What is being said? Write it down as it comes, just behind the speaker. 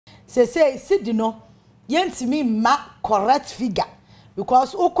say sidi no yentimi ma correct figure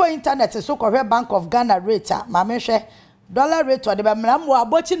because oko internet so correct Bank of Ghana rate ma me hwe dollar rate o de be mra mo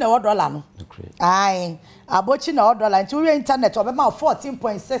abochi na $1 no ai abochi na $1 nti we internet o be ma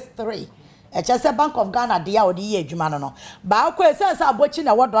 14.63 say Bank of Ghana dia o de ye adwuma no ba ko sense abochi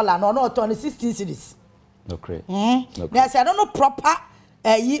na $1 no no to 16 cedis okay yes I don't know proper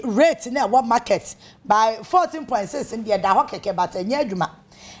rate na what market by 14.6 in the da ho keke but enya adwuma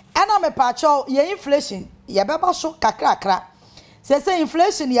ena me pa cho ye inflation ye beba so kakra say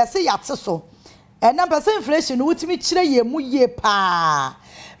inflation ye say yate so ena person inflation wutimi kire ye mu ye pa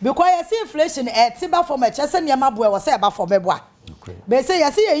because ye say inflation tiba for me chese niam bo e wo say ba for me bo a be say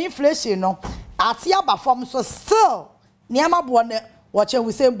ye say ye inflation no ati aba form so still niam bo ne wo che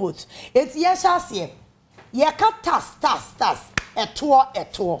we same boat it ye shase ye ka tas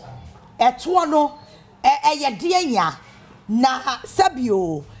eto no ye de anya na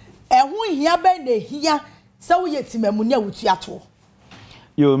sabio ehun hia be na hia se wo yetimamu ne awutu ato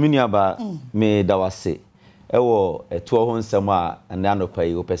yo miniaba me dawase ewo eto ho nsem a na anopa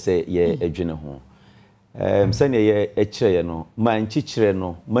yi opese ye adwene ho se ne ye ekire no man chichire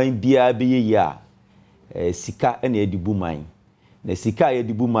no man bia be ye a sika na edibu man na sika ye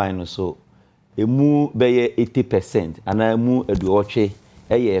edibu man no so emu beye 80% ana emu eduoche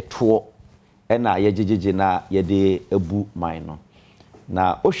eye to na ye jejeje na ye de ebu man no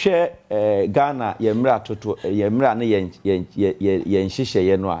na ohwe Ghana ye mra toto ye mra na ye nhihye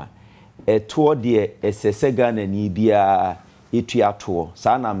ye no a eto de esese Ghana ni bia etua to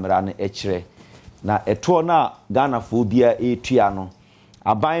sa na mra na ekire na eto na Ghana fo bia etua no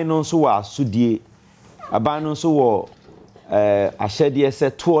aban no so wa asudie aban no so wo ahyede se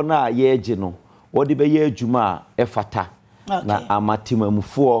to na ye ege no wodi be ye adwuma efata na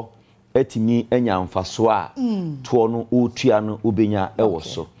amatimamufo etimi enya mfaso a to no otua no obenya ewo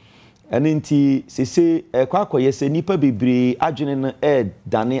so ene nti sese kwakoye se nipa bebre adwene no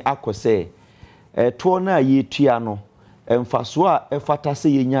dane akose to na ye tua no mfaso a efata se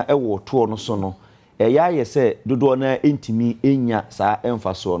yenya ewo to no so no ya ye se dodo na entimi enya sa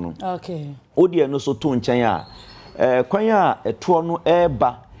mfaso no okay odi no so to nchen a kwan a to no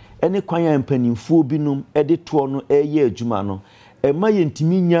eba ene kwan a mpanimfo binum de to no ye adwuma no ema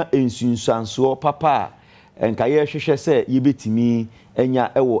yentimi nya ensunsanso papa enka ye hwehwe se yebetimi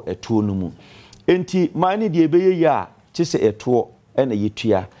enya ewo eto no mu enti mane de ebeye ya chise eto ena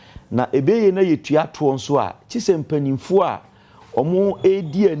yetua na ebeye na yetua to nso a chise mpanimfo a omo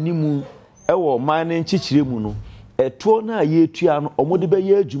edi animu ewo mane nchichire mu no eto na yetua no omo de be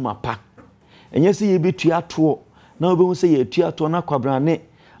ye adwuma pa enye se yebetua to na obehu se yetua to na kwabrane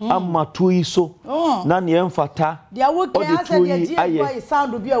amma tuyi so na ne emfata dia wo ke ase dia boy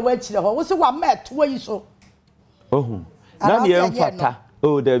sound bi a wa chire ho wo se wa ma tuyi so ohun na ne emfata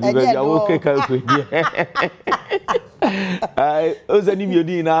da bi ba dia wo ke ka ko die ai ozani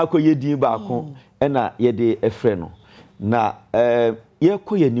miodi na akoye din ba ko na ye de efre no na ye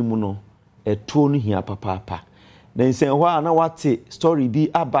koye nimu no eto no hia papa na nsen ho na wate story bi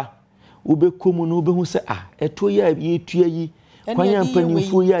aba ubekomu no ubehu se eto ya ye tua yi kwanya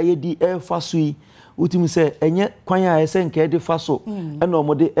mpanimfo ya yedi faso yi utimi se enye kwanya ese nke de faso ena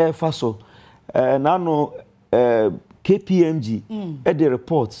omode faso na no KPMG the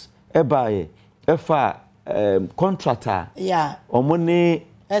reports ebaye efa contractor omone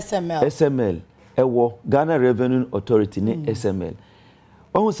SML ewo Ghana Revenue Authority ne SML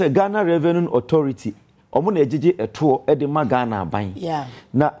won se Ghana Revenue Authority omone ejeje eto de ma Ghana ban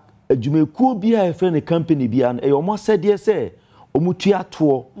na adwumekuo bia efe ne company bia no omo sede se omutua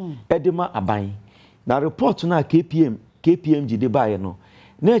to edema aban na report na KPMG de baye no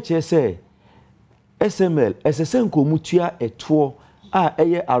na eche se SML SSNko mutua eto a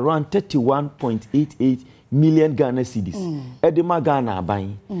eye around 31.88 million Ghana cedis edema Ghana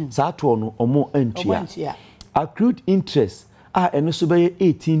aban sa to no omo antua accrued interest a eno so baye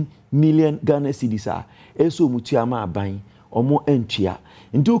 18 million Ghana cedis a eso mutua ma aban omo antua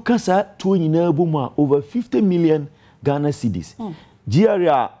ndu kasa to nyina bu ma over 50 million Ghana cedis.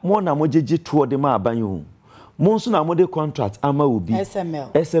 GRA mo na mo jeje to de ma abanyo. Mo nso na mo de contract ama obi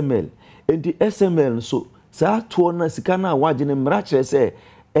SML. Enti SML so sa to na sika na waje ne mra kire se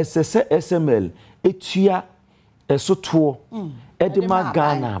SSS SML etua eso to de ma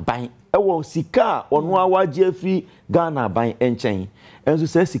Ghana ban. Ewo sika Onua waje afi Ghana ban enchen. Enso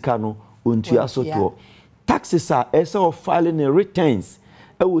se sika no ontua so to. Taxes are eso filing returns.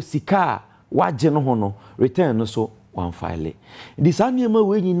 Ewo sika waje no ho no return no so one file. This animal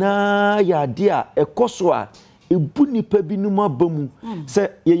we nyina ya dia ekoso a ebu nipa binuma bamu se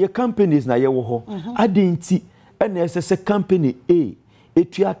ye companies na ye wo ho adenti ena ese company A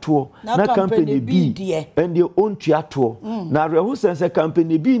etuato na company B and the own tuato na reho sense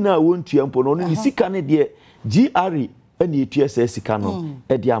company B na won tuampo no ni sika ne de GRE and etuasa sika no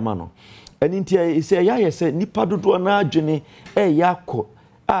e de ama no enti say ya yese nipa dodo na adwene yakọ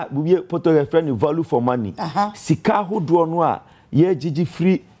buye poto friend value for money sika hodo no a ye gigi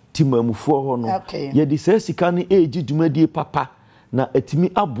free timamufo ho no ye de say sika ne eji dumadie papa na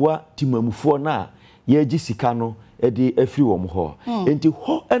etimi aboa timamufo na ye gi sika no edi afri wo ho enti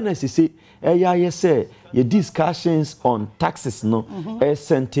ho NSC ya yese ye discussions on taxes no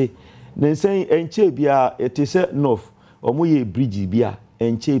sente na say enche bia etise north omo ye bridge bia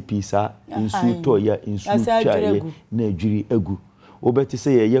enche pisa insu to ya insu chaye na adwiri agu obeti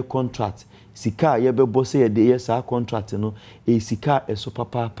say ye contract sika ye bebo say de ye sa contract no sika eso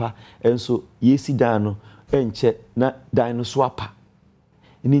papa enso ye si dan no enche na dan no so apa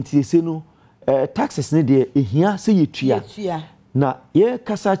nti se no taxes ne de ehia se yetua na ye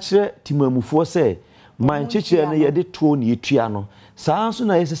kasa kire timamufo se man chechire ne ye de to ne yetua no saa so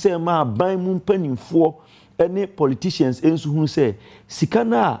na ye se ma ban mu mpanimfo ene politicians ensu hu se sika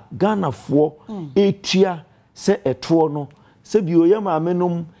na Ghana fo etua se eto no se bi oyam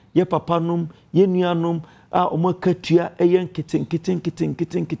amenum ye papanom ye nuanom a omakatua eye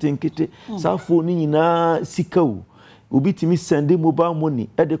nkete saa fo ni nyina sika o obi timi send mobile money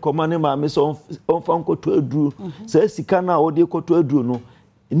e de command ma me so on fa nkoto aduru saa sika na o de koto aduru no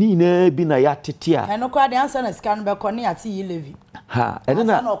ni na bi na ya tete a eno kwa de answer na sika no be kone ati yi levi ene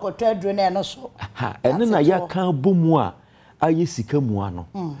na koto aduru na eno so ene na ya kan bomu a aye sika mu ano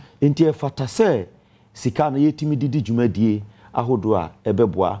enti e fata se sika na yetimi didi dwumadie ahodo a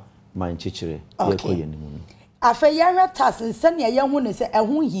ebeboa man chechire ye koye ni mu afa yara tax nsane ye hu ne se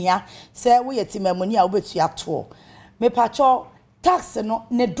ehun hia se wo yetimamuni a wo betu ato me pacho tax no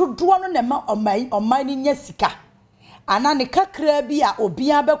ne dodo no ne ma omai ni nya sika ana ne kakra bi a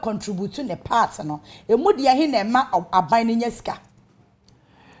obia be contribute ne part no emu de he ne ma aban ni nya sika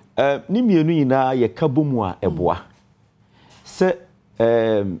ni mienu nyina ye kabomu a eboa se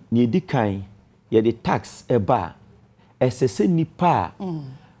ni dikan ye de tax eba esese nipa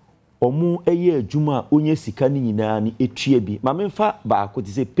omu eye adwuma onye sika ni nyina ni etua bi ma memfa ba ko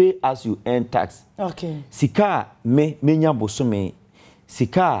ti say pay as you earn tax sika menya bosome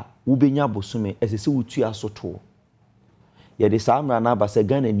sika wo benya bosome esese wotua soto ye de samra na ba se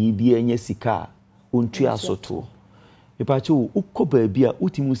Ghana ni bi enye sika ontua soto epache ukoba bia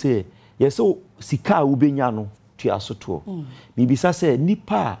utimu se ye se sika wo benya no tua soto bibisa se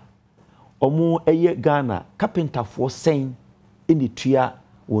nipa omu eye Ghana carpenter for sen eni tua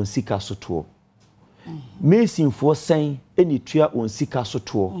won sika soto mason for sen eni tua won sika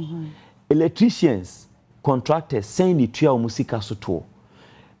soto electricians contractors sen ni tua won sika soto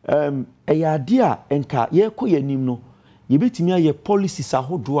eyadea enka ye koyanim no ye betimi aye policies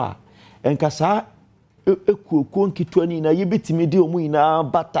ahodo a enka saa ekuokuo nkitwani na ye betimi de omu ina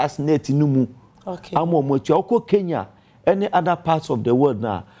batas net numu amomo tua okọ Kenya any other parts of the world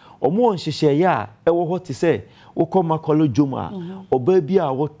na omo nhihye ya ewo hot say ukoma kolo juma oba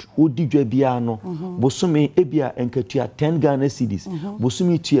bia wodi dwa bia no bosome ebia enkatua 10 Ghana cedis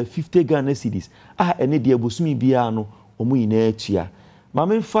bosome tua 50 Ghana cedis ene de bosome bia no omo ina atua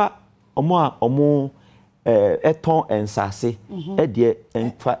mamemfa omo eton ensase de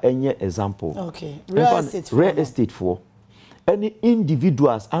enfa enye example real estate for any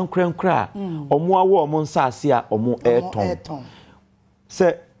individuals ankrenkra omo awo omo nsase a omo eton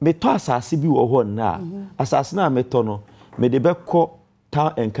se meto asase bi wo ho na asase na meto no me de be ko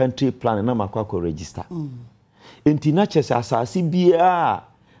town and country plan na makwa register enti na chese asase bia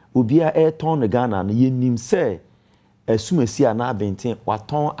obia eton ne Ghana na yenim se asumasi ana abenten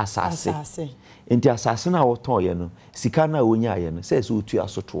waton asase enti asase na woton ye no sika na wonya ye no se otu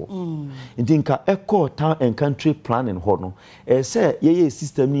asoto enti nka eko town and country planning ho no se ye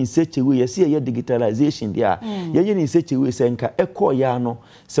system ni such a way ye se ye digitalization dia ye ni such a way se nka eko ya no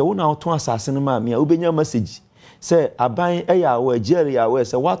se wo na woton asase no ma me a obenya message se aban eya wo Nigeria we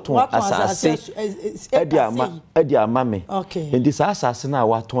se waton asase edi ama me enti sa asase na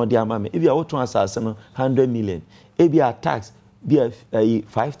waton di ama me e bia woton asase no 100 million e bia tax bia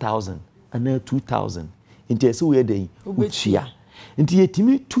 5,000 and 2,000 inti ese we dey uchia inti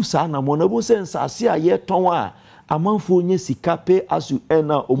yetimi tu sa na mo na bo sense ase a ye ton a amanfo onye sika pay as you earn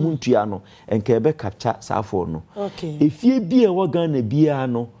na omuntua no enka ebe capture safo no efie bi e wo Ghana bia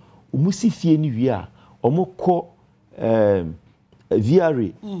no omusi fie ni wi a omukọ VRA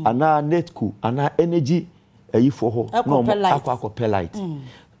ana netco ana energy ayifo ho na akwa pelite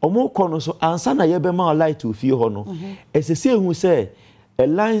omukọ no so ansa na ye be ma light ofie ho no esese hu se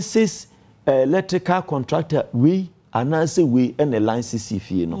alliances electrical contractor we ananse we and the license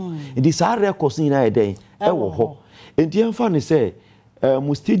fee no it is our records in a day e wo ho enti emfa ne say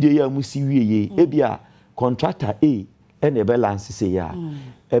mu studio ya mu si wie ye e bia contractor A and the balance say ya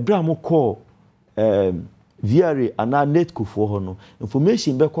ebra mo call VRA ana netco for ho no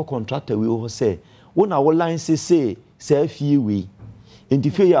information be call contractor we ho say wona wo license say fee we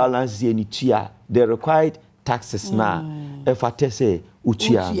enti fee ya license any tua the required taxes na if I say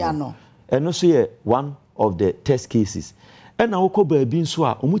utua no eno so ye one of the test cases and now ko ba bi nso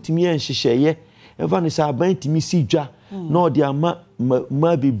a omutimi en hyehyeye eva ne sa aban timi si dwa na odi ama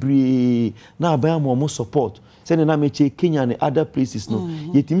ma bebre na aban mo support say na meche Kenya and other places no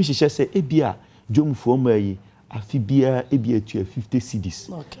yetimi hyehyye say ebia dwomfo ma yi afi bia ebia tua 50 cedis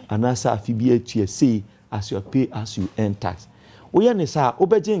anasa afi bia tua say as you pay as you earn tax oya ne sa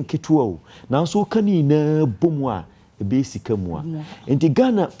obeje nketua o na so kani na bomu a ebe sika mu a enti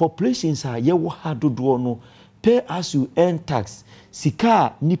Ghana populations a ye wo ha dodo no pay as you earn tax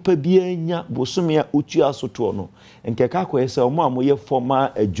sika nipa bia nya bosome a otua soto no nkeka ko yesa omo amoye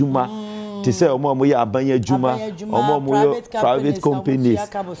formal adwuma ti say omo amoye aban adwuma omo amoye private companies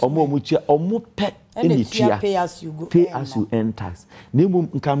omo amotua omo pe any tia pay as you earn tax nemu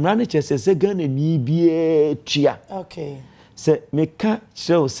nkamra ne chese Ghana ni bia tia okay se meka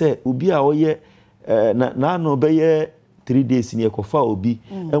kyerɛw sɛ obi a ɔyɛ na no bɛyɛ 3 days ni ekofa obi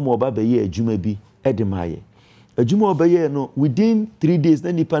emo oba bɛyɛ adwuma bi ɛde maayɛ adwuma obɛyɛ no within 3 days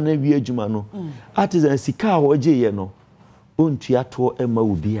na nipa na wi adwuma no artisan sika a ɔgye yɛ no ontua to ɛma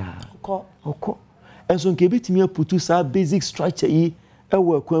obi a ɔkɔ ɛso nke betimi aputu sa basic structure yi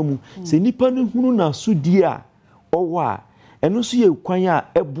ɛwɔ akwa mu sɛ nipa no hunu na sodi a ɔwɔ a ɛno so yɛ kwan a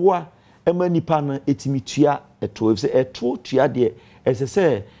ɛboa ɛma nipa no etimi tua ɛto sɛ ɛto tua de ɛsɛ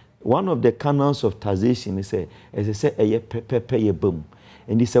sɛ one of the canons of taxation is say ɛyɛ pepe ye bam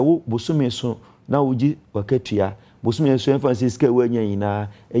and this wo bosome so na wogi wakatua bosome so emphasis ka wanya nyina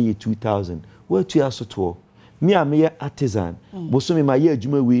ɛyɛ 2000 wo tua so to me a me artisan bosome ma ye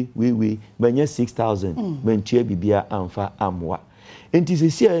adwuma we banya 6000 mantua bibia amfa amwa enti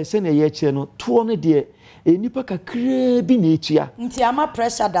se na ye kye no to no de enipa kakra bi na etua nti ama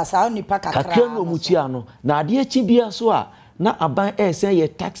pressure da sa onipa kakra no mutua no na ade echi bia so a na aban esen ye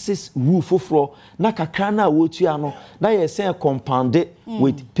taxes rule foforo na kakra na wotua no na ye sen compounded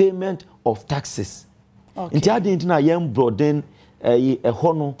with payment of taxes nti ade nti na yem broaden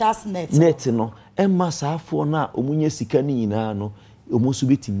ho no tax net no emma saafo na omunye sika ni nyina no omusu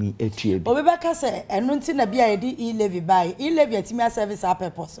betimi atua bi obebeka say enu nti na bia ye di e-levy buy e-levy atimi service a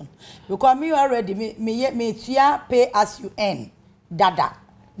purpose because me already me tua pay as you earn dada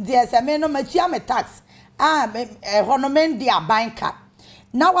the me no ma tua me tax honomen dia banka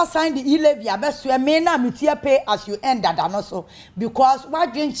now I sign the e-levy abeso me na me tua pay as you earn dada no so because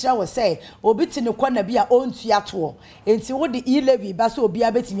what dream share will say obi ti ne kwana bia ontua to enti wo the e-levy ba so obi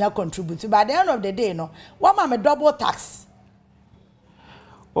abetimi contribute by the end of the day no what ma me double tax.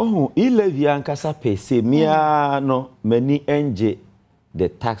 Oh, e-levy ankasa pese mia no mani enje the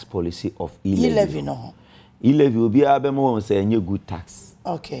tax policy of e-levy. E-levy no. E-levy obi abemo won say enye good tax.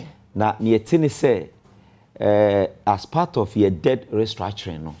 Okay. Na ne yetini say as part of your debt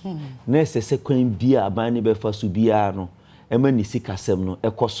restructuring no. Na se kwan bia aban ne be fa so bia no ema ni sikasem no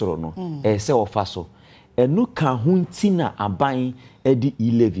ekosoro no se ofa so. Enu ka ho ntina aban edi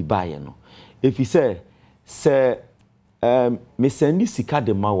e-levy baye no. Efi say me sendi sika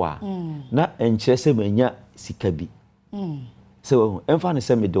de mawa na enkyere se manya sika bi so emfa ne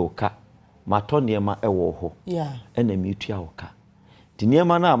se me de oka mato niema ewo ho ena me tua oka di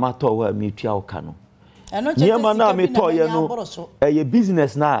niema na mato ho me tua oka no niema na me to ye no eye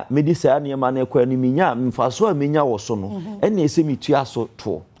business na me di sa niema na ekwa ni minya mfaso a menya wo so no ena ese me tua so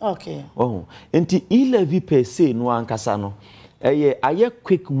to okay enti e-levy per se no ankasa no eye aye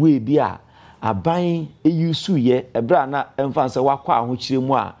quick way bi a aban eyusu ye ebra na emfanse wakwa ahokyire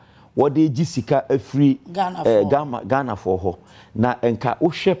mu a wode gi sika afri Ghana for ho na enka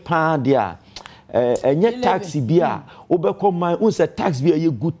wohwe pa de a enye tax bi a obekoman unse tax bi a ye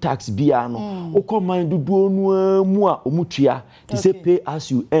good tax bi a no okoman dudu onu mu a omutua they say pay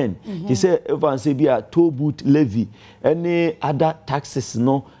as you earn they say emfanse bi a toll booth levy any other taxes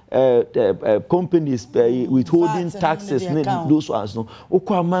no companies withholding taxes those ones no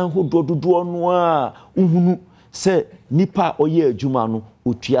okwaman ho dododo no a uhunu say nipa oye adwuma no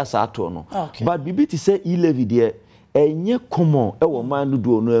otua sato no but bibiti say e-levy there enye common e wo man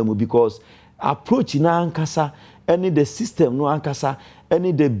do no amu because approach na ankasa any the system no ankasa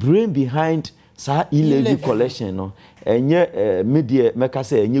any the brain behind sa e-levy collection no enye media meka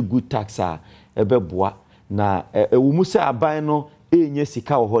say enye good tax a ebeboa na ewumu say aban no enye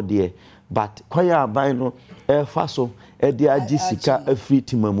sika wo ho de but kwaya aban no fa so e de agi sika afri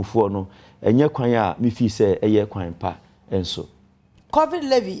timamufo no enye kwaya me fi se eye kwan pa enso covid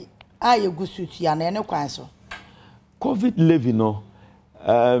levy aye gusutu ya na ene kwan so covid levy no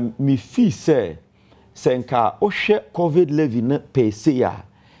me fi se senka ohwe covid levy na pese ya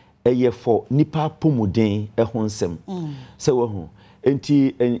eye for nipa pomuden ehonsem se wo ho enti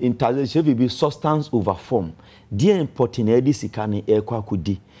intazation be substance over form dia important na edi sika ne ekwa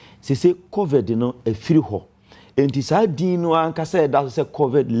akodi se covid no afiri ho enti sa din no anka se da se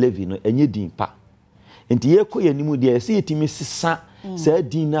covid levy no enye din pa enti ye ko yanimu dia se yetimi sisa sa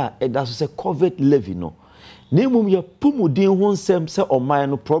din na eda so se covid levy no na mum ya pomuden ho nsem se oman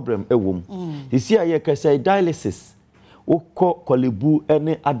no problem ewom isi aye ka say dialysis okọ kolebu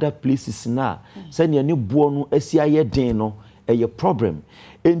ene other places na se ne ne buo no asi aye den no eye problem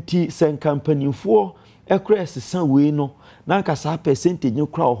enti sen company fo ekra sesan we no na nka sa percentage no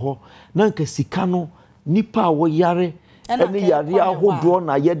kra ho na nka sika no nipa wo yare ene yare ahodo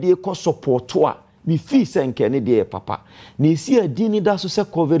na ye de ko support a mi fi senke ne de papa na isi adini da so se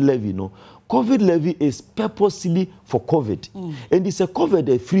covid levy no covid levy is purposely for covid and it's a covid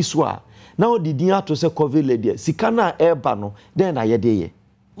a free so now the din ato se covid levy sika na eba no then na ye de ye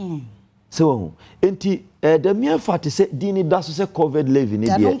so enti the mere fact is dini da so se covid levy ne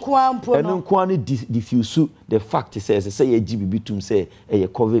de enko an diffuse the fact says say ye gbb tum say e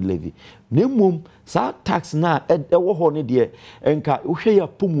covid levy na mum sa tax na e wo ho ne de enka wo hwe ya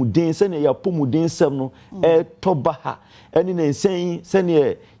pomuden se ne ya pomuden sem no toba ha eni na nsen se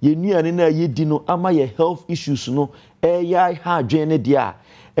ne ye nuane na ye di no ama ye health issues no ya ha adwen ne de a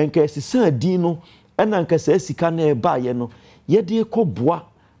enka sisan di no ena nka sa sika na e ba ye no ye de ko boa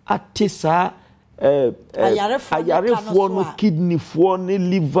atisa ayarefo no kidney fo ne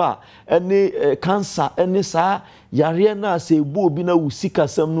liver ene cancer ene sa yare na se ebo obi na wusika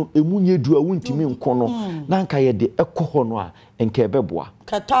sam no emunye du awuntimi nkono na nka ye de ekoho no a enka ebeboa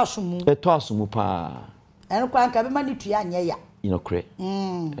eto asumu pa eno kwa nka be mani tua anye ya inokre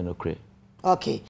inokre okay